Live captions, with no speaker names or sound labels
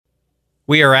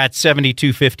We are at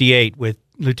 7258 with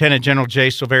Lieutenant General Jay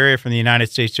Silveria from the United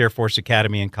States Air Force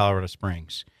Academy in Colorado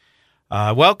Springs.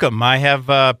 Welcome. I have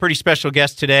a pretty special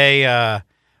guest today,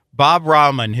 Bob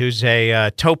Raumann, who's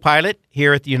a tow pilot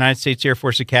here at the United States Air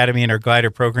Force Academy in our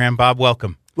glider program. Bob,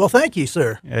 welcome. Well, thank you,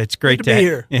 sir. It's great to be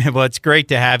here. Well, it's great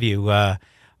to have you,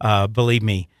 believe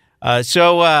me.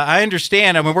 So I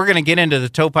understand, I mean, we're going to get into the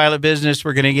tow pilot business.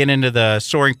 We're going to get into the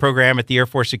soaring program at the Air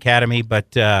Force Academy.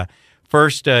 But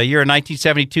first, you're a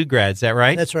 1972 grad, is that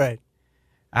right? That's right.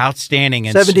 Outstanding.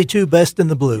 And 72 best in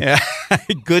the blue. Yeah,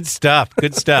 good stuff.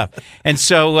 Good stuff. And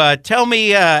so tell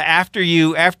me, after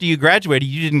you graduated,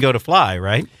 you didn't go to fly,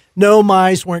 right? No, my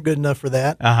eyes weren't good enough for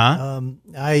that. Uh-huh.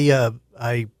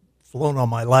 I flown all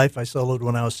my life. I soloed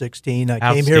when I was 16.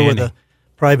 I came here with a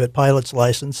private pilot's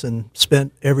license and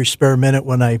spent every spare minute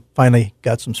when I finally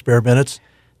got some spare minutes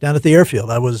down at the airfield.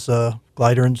 I was a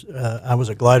glider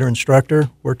instructor,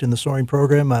 worked in the soaring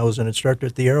program. I was an instructor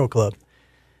at the Aero Club.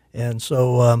 And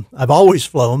so I've always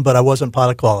flown, but I wasn't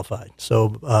pilot qualified.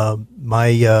 So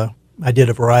I did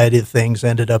a variety of things.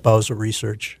 Ended up I was a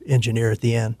research engineer at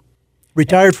the end.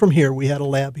 Retired from here. We had a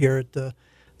lab here at the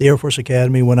Air Force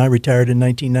Academy when I retired in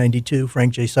 1992.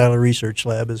 Frank J. Seiler Research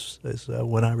Lab is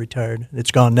when I retired.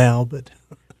 It's gone now, but...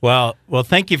 Well,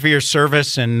 thank you for your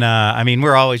service. And, I mean,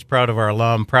 we're always proud of our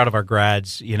alum, proud of our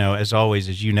grads, you know, as always,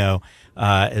 as you know.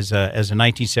 As a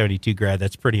 1972 grad,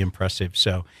 that's pretty impressive.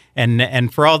 So,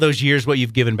 and for all those years, what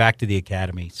you've given back to the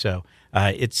academy. So,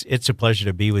 it's a pleasure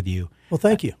to be with you. Well,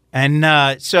 thank you.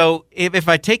 And so, if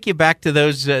I take you back to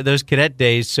those cadet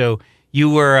days, so you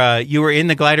were in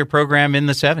the glider program in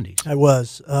the 70s. I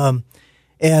was,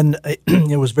 and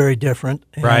it was very different.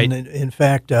 And right. In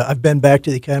fact, I've been back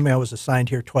to the academy. I was assigned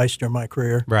here twice during my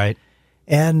career. Right.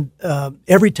 And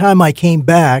every time I came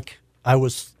back, I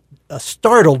was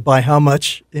startled by how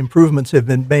much improvements have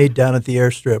been made down at the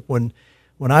airstrip. When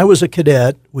I was a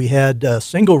cadet, we had a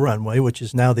single runway, which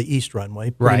is now the east runway,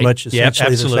 pretty much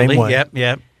essentially the same way.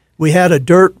 Yep. We had a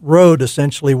dirt road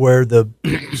essentially where the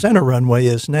center runway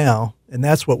is now, and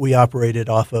that's what we operated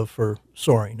off of for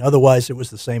soaring. Otherwise, it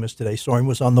was the same as today. Soaring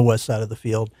was on the west side of the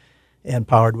field, and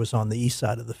powered was on the east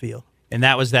side of the field. And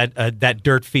that was that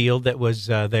dirt field that was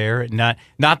there, not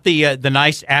the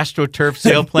nice AstroTurf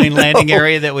sailplane landing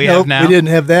area that we have now. We didn't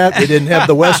have that. We didn't have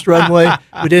the west runway.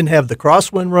 We didn't have the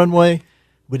crosswind runway.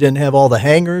 We didn't have all the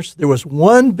hangars. There was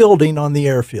one building on the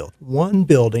airfield. One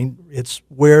building. It's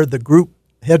where the group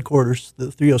headquarters,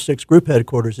 the 306 group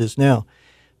headquarters, is now.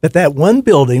 But that one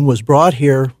building was brought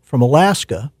here from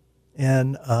Alaska,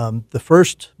 and the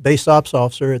first base ops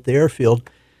officer at the airfield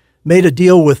made a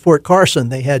deal with Fort Carson.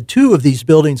 They had two of these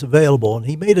buildings available, and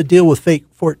he made a deal with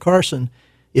Fort Carson.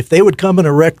 If they would come and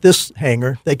erect this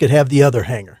hangar, they could have the other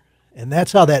hangar. And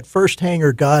that's how that first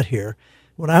hangar got here.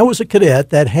 When I was a cadet,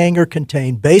 that hangar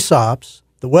contained base ops,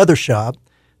 the weather shop,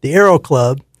 the Aero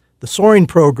Club, the soaring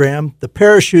program, the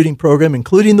parachuting program,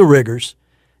 including the riggers,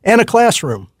 and a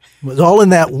classroom. It was all in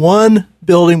that one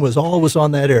building. Was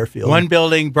on that airfield. One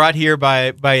building brought here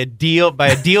by a deal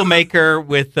maker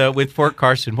with Fort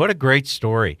Carson. What a great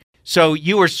story! So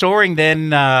you were soaring then,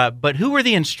 but who were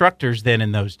the instructors then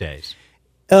in those days?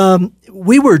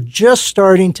 We were just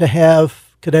starting to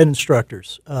have cadet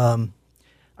instructors.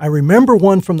 I remember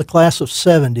one from the class of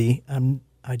 70.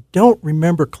 I don't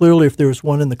remember clearly if there was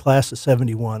one in the class of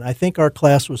 71. I think our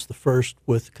class was the first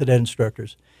with cadet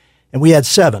instructors, and we had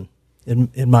 7.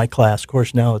 In my class. Of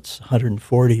course, now it's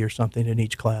 140 or something in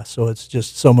each class, so it's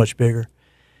just so much bigger.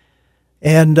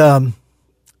 And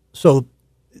so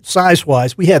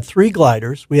size-wise, we had 3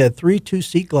 gliders. We had 3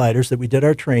 two-seat gliders that we did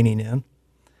our training in.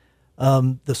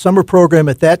 The summer program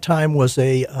at that time was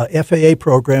a FAA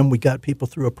program. We got people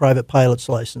through a private pilot's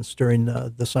license during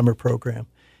the summer program.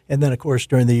 And then, of course,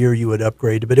 during the year you would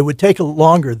upgrade. But it would take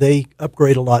longer. They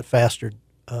upgrade a lot faster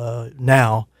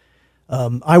now.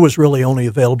 I was really only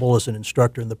available as an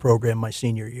instructor in the program my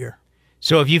senior year.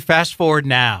 So if you fast forward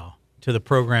now to the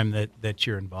program that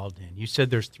you're involved in, you said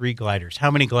there's 3 gliders.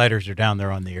 How many gliders are down there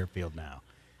on the airfield now?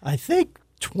 I think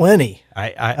 20.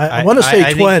 I want to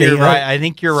say 20. I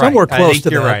think you're right. Somewhere close to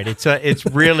that. You're right. It's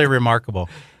really remarkable.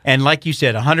 And like you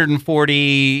said,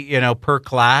 140 per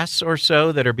class or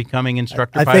so that are becoming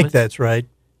instructor pilots? I think that's right,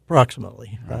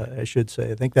 approximately, I should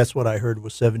say. I think that's what I heard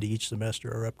was 70 each semester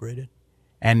are upgraded.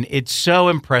 And it's so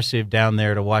impressive down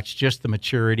there to watch just the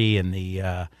maturity and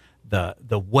the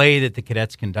way that the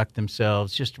cadets conduct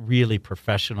themselves, just really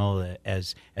professional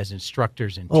as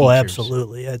instructors and teachers. Oh,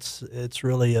 absolutely. It's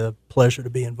really a pleasure to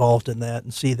be involved in that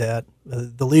and see that.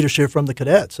 The leadership from the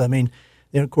cadets. I mean,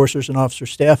 of course, there's an officer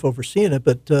staff overseeing it,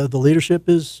 but the leadership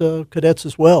is cadets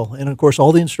as well. And, of course,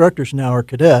 all the instructors now are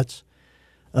cadets.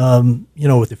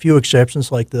 With a few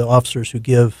exceptions, like the officers who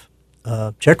give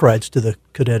check rides to the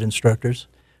cadet instructors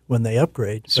when they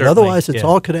upgrade. Certainly, but otherwise, it's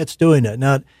all cadets doing it.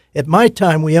 Now, at my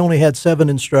time, we only had 7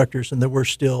 instructors, and there were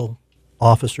still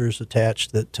officers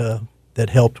attached that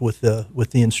helped with the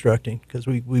instructing, because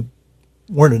we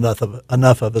weren't enough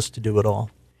of us to do it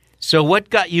all. So what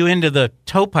got you into the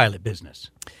tow pilot business?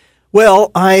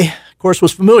 Well, I, of course,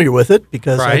 was familiar with it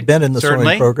because Right, I'd been in the certainly.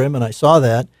 soaring program, and I saw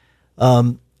that.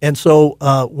 And so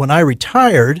when I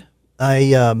retired,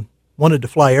 I wanted to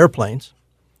fly airplanes,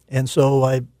 and so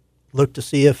I looked to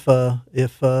see if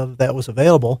that was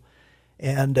available.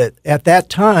 And at that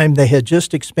time, they had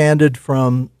just expanded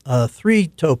from 3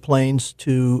 tow planes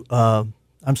to,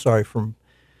 from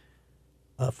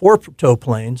 4 tow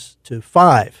planes to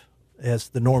 5 as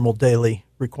the normal daily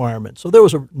requirement. So there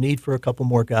was a need for a couple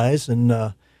more guys, and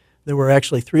there were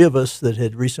actually 3 of us that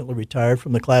had recently retired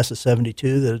from the class of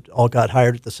 72 that all got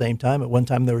hired at the same time. At one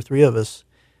time, there were 3 of us.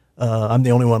 I'm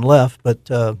the only one left, but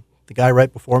the guy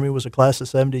right before me was a class of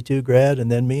 72 grad,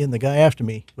 and then me, and the guy after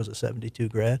me was a 72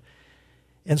 grad.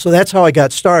 And so that's how I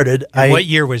got started. What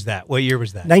year was that?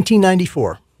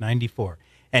 1994. 94.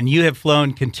 And you have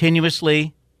flown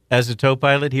continuously as a tow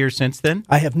pilot here since then?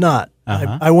 I have not.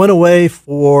 Uh-huh. I went away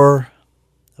for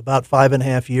about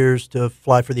 5.5 years to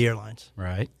fly for the airlines.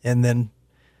 Right. And then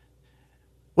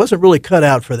wasn't really cut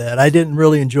out for that. I didn't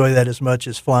really enjoy that as much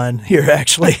as flying here,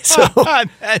 actually. So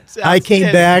I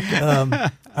came back.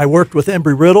 I worked with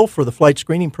Embry-Riddle for the flight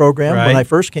screening program when I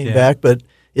first came back, but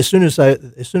as soon as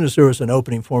there was an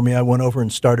opening for me, I went over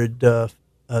and started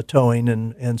towing,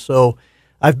 and so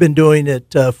I've been doing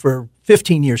it for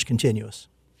 15 years continuous.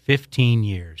 15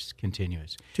 years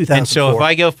continuous. 2004. And so if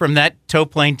I go from that tow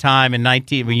plane time in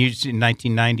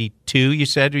 1992, you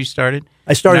said you started?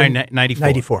 I started in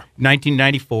 94.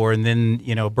 1994, and then,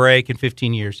 break in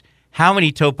 15 years. How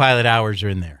many tow pilot hours are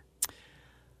in there?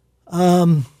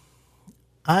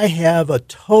 I have a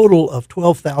total of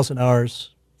 12,000 hours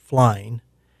flying.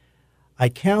 I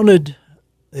counted,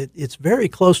 it's very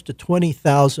close to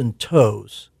 20,000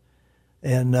 tows.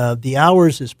 And the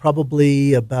hours is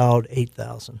probably about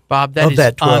 8,000. Bob, that is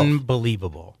that 12.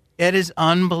 unbelievable. It is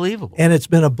unbelievable. And it's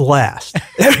been a blast.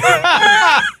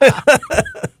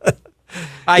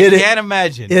 I can't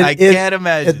imagine.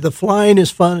 The flying is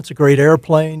fun. It's a great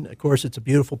airplane. Of course, it's a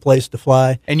beautiful place to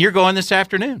fly. And you're going this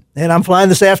afternoon. And I'm flying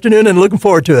this afternoon and looking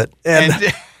forward to it.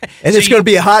 And So it's going to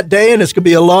be a hot day, and it's going to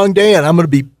be a long day, and I'm going to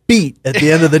be beat at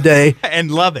the end of the day.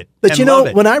 And love it. But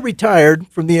when I retired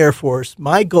from the Air Force,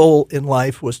 my goal in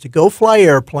life was to go fly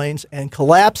airplanes and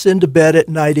collapse into bed at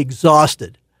night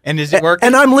exhausted. And is it working?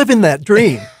 And I'm living that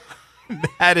dream.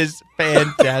 That is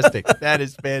fantastic. That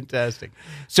is fantastic.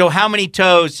 So how many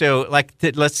tows? So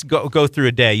let's go through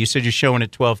a day. You said you're showing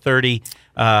at 12:30.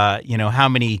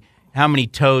 How many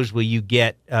tows will you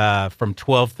get from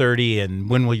 12:30, and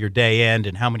when will your day end,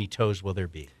 and how many tows will there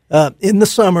be? In the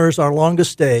summer is our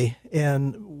longest day,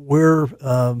 and we're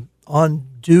on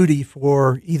duty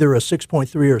for either a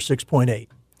 6.3 or a 6.8.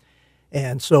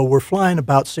 And so we're flying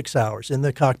about 6 hours, in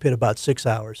the cockpit about 6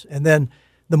 hours. And then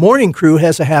the morning crew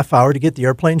has a half hour to get the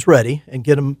airplanes ready and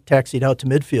get them taxied out to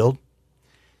midfield.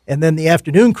 And then the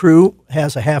afternoon crew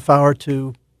has a half hour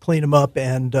to clean them up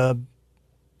and turn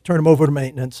them over to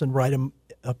maintenance and write them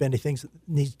up anything that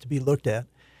needs to be looked at.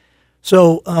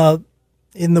 So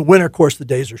in the winter, of course, the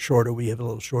days are shorter. We have a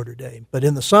little shorter day. But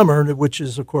in the summer, which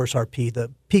is, of course,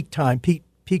 the peak time, peak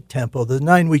tempo, the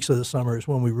 9 weeks of the summer is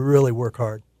when we really work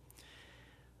hard.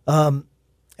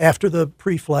 After the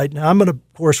pre-flight, now I'm going to,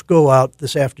 of course, go out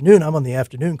this afternoon. I'm on the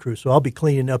afternoon crew, so I'll be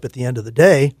cleaning up at the end of the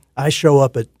day. I show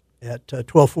up at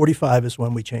 12:45 is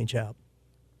when we change out.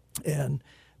 And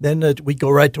then we go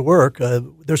right to work.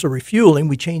 There's a refueling.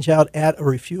 We change out at a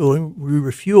refueling. We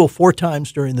refuel 4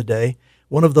 times during the day.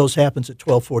 One of those happens at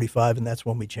 12:45, and that's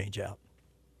when we change out.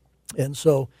 And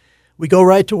so we go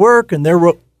right to work, and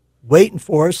they're waiting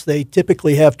for us. They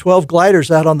typically have 12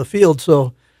 gliders out on the field,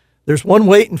 so there's one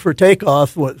waiting for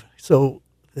takeoff. So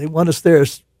they want us there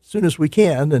as soon as we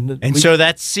can. So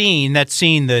that scene,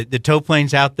 the tow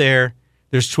plane's out there.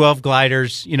 There's 12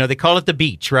 gliders. They call it the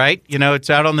beach, right? It's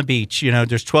out on the beach.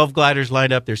 There's 12 gliders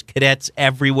lined up. There's cadets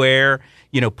everywhere,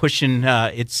 pushing.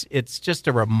 It's just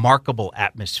a remarkable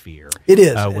atmosphere. It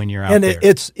is. When you're out there.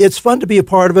 And it's fun to be a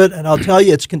part of it, and I'll tell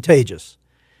you, it's contagious.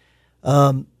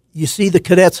 You see the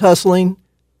cadets hustling,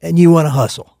 and you want to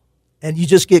hustle. And you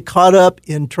just get caught up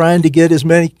in trying to get as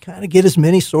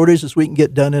many sorties as we can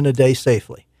get done in a day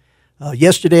safely.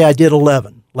 Yesterday I did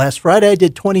 11. Last Friday I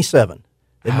did 27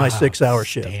 in my 6-hour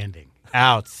shift.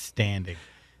 Outstanding.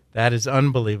 That is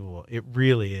unbelievable. It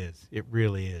really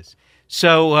is.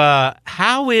 So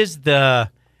how is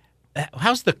the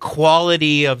how's the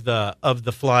quality of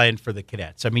the flying for the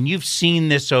cadets? I mean, you've seen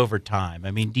this over time.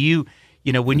 I mean, do you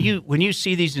when you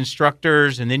see these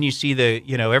instructors and then you see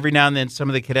every now and then some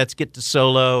of the cadets get to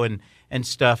solo and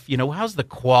stuff, how's the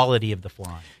quality of the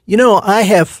flying? I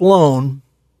have flown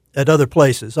at other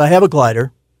places. I have a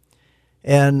glider,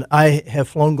 and I have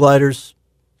flown gliders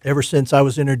ever since I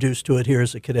was introduced to it here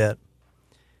as a cadet.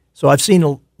 So I've seen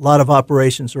a lot of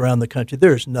operations around the country.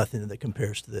 There's nothing that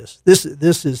compares to this. This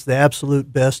is the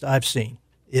absolute best I've seen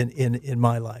in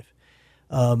my life.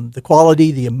 The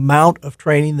quality, the amount of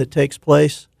training that takes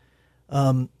place.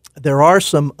 There are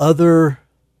some other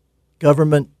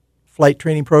government flight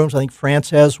training programs. I think France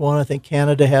has one. I think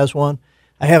Canada has one.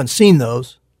 I haven't seen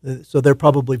those, so they're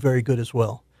probably very good as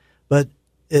well. But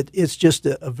it's just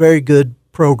a very good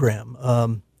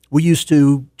program. We used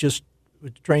to just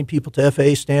train people to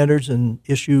FAA standards and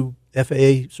issue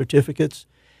FAA certificates.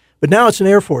 But now it's an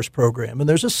Air Force program, and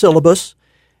there's a syllabus,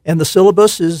 and the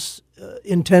syllabus is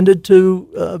intended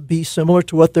to be similar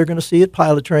to what they're going to see at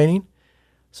pilot training.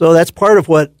 So that's part of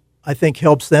what I think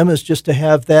helps them, is just to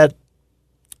have that,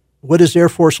 what is Air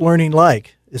Force learning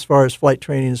like as far as flight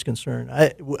training is concerned.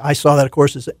 I saw that, of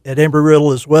course, at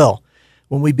Embry-Riddle as well.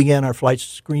 When we began our flight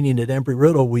screening at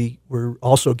Embry-Riddle, we were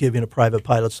also giving a private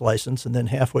pilot's license, and then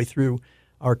halfway through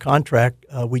our contract,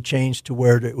 we changed to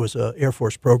where it was an Air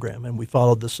Force program, and we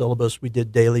followed the syllabus. We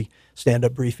did daily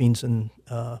stand-up briefings and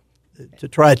to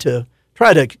try to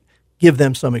give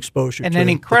them some exposure. And to an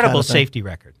incredible the kind of safety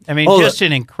record. I mean, just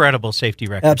an incredible safety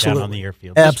record absolutely. Down on the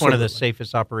airfield. Absolutely. Just one of the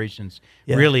safest operations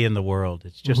really in the world.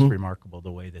 It's just remarkable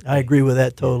the way that I agree with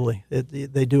that totally.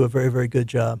 They do a very, very good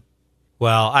job.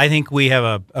 Well, I think we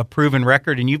have a proven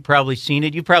record, and you've probably seen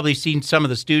it. You've probably seen some of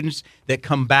the students that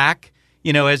come back,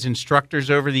 as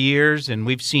instructors over the years, and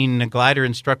we've seen glider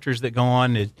instructors that go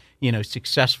on,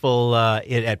 successful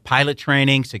at pilot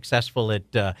training, successful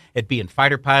at being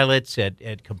fighter pilots, at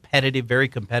very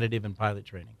competitive in pilot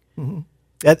training.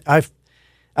 Mm-hmm.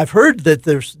 I've heard that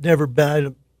there's never been.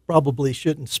 I probably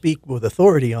shouldn't speak with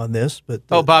authority on this, but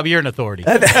Bob, you're an authority.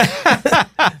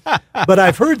 But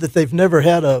I've heard that they've never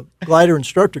had a glider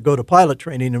instructor go to pilot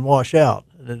training and wash out.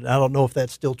 And I don't know if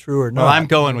that's still true or not. Well, I'm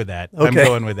going with that. Okay. I'm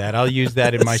going with that. I'll use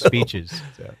that in my speeches.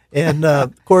 So. And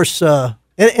of course,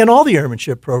 and all the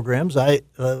airmanship programs.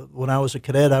 When I was a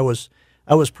cadet, I was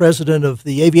president of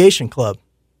the aviation club.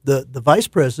 The vice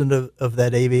president of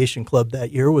that aviation club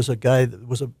that year was a guy that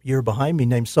was a year behind me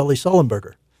named Sully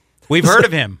Sullenberger. We've heard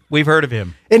of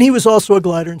him. And he was also a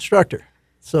glider instructor.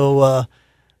 So.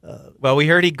 Well, we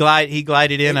heard he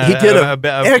glided in a excellent,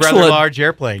 rather large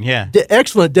airplane. Yeah,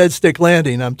 excellent dead stick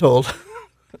landing, I'm told.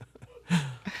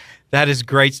 That is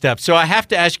great stuff. So I have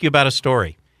to ask you about a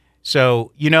story.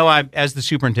 So as the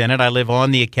superintendent, I live on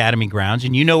the academy grounds,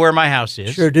 and you know where my house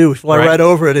is. Sure do. We fly right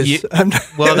over it.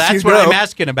 That's what I'm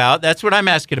asking about. That's what I'm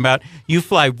asking about. You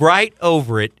fly right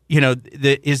over it.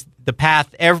 The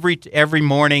path every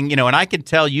morning, and I can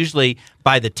tell usually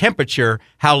by the temperature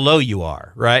how low you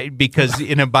are, right? Because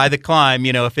by the climb,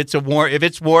 if it's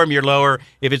warm, you're lower.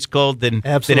 If it's cold, then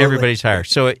everybody's higher.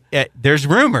 So there's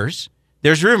rumors,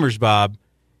 Bob,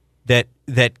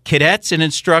 that cadets and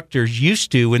instructors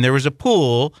used to, when there was a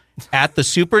pool at the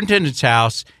superintendent's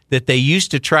house, that they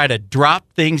used to try to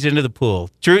drop things into the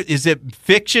pool. True? Is it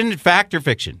fiction, fact, or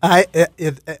fiction? I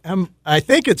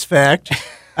think it's fact.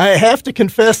 I have to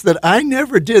confess that I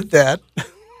never did that,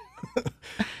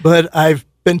 but I've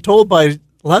been told by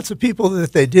lots of people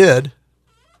that they did.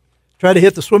 Try to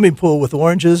hit the swimming pool with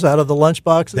oranges out of the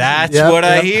lunchboxes. That's what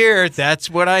I hear. That's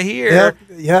what I hear.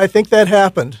 Yeah, I think that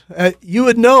happened. You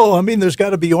would know. I mean, there's got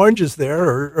to be oranges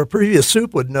there, or previous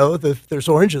soup would know that if there's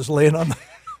oranges laying on the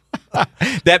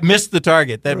that missed the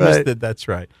target. That's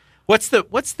right. What's the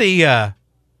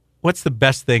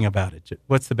best thing about it?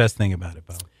 What's the best thing about it,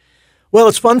 Bob? Well,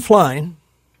 it's fun flying.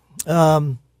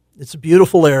 It's a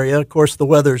beautiful area. Of course, the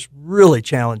weather's really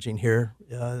challenging here,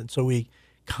 so we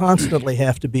constantly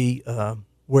have to be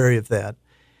wary of that.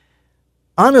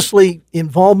 Honestly,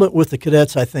 involvement with the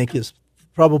cadets, I think, is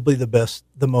probably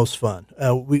the most fun.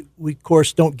 We of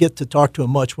course, don't get to talk to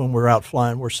them much when we're out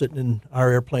flying. We're sitting in our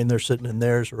airplane, they're sitting in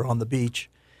theirs, or on the beach.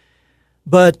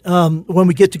 But when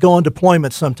we get to go on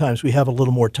deployment, sometimes we have a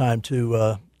little more time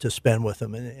to spend with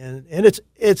them, and it's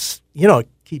it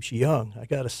keeps you young. I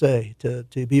got to say, to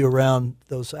be around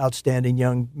those outstanding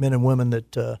young men and women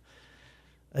that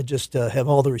I just have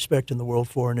all the respect in the world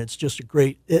for, and it's just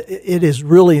it is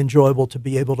really enjoyable to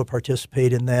be able to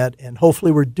participate in that, and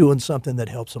hopefully we're doing something that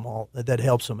helps them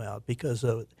out, because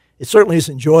it certainly is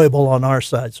enjoyable on our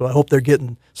side, so I hope they're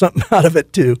getting something out of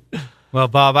it too. Well,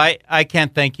 Bob, I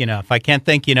can't thank you enough. I can't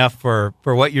thank you enough for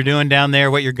what you're doing down there,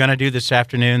 what you're going to do this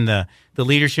afternoon, the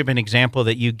leadership and example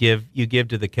that you give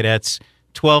to the cadets.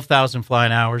 12,000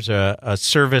 flying hours, a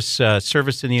service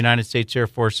in the United States Air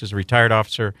Force as a retired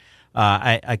officer.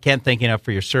 I can't thank you enough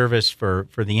for your service, for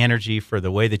the energy, for the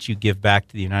way that you give back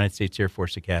to the United States Air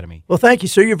Force Academy. Well, thank you,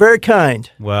 sir. You're very kind.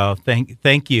 Well,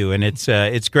 thank you, and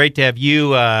it's great to have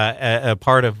you a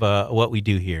part of what we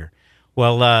do here.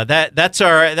 Well, that's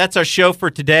our show for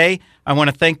today. I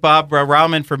want to thank Bob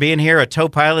Rauman for being here, a tow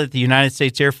pilot at the United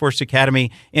States Air Force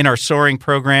Academy in our soaring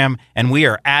program, and we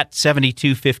are at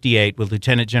 7258 with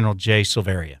Lieutenant General Jay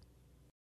Silveria.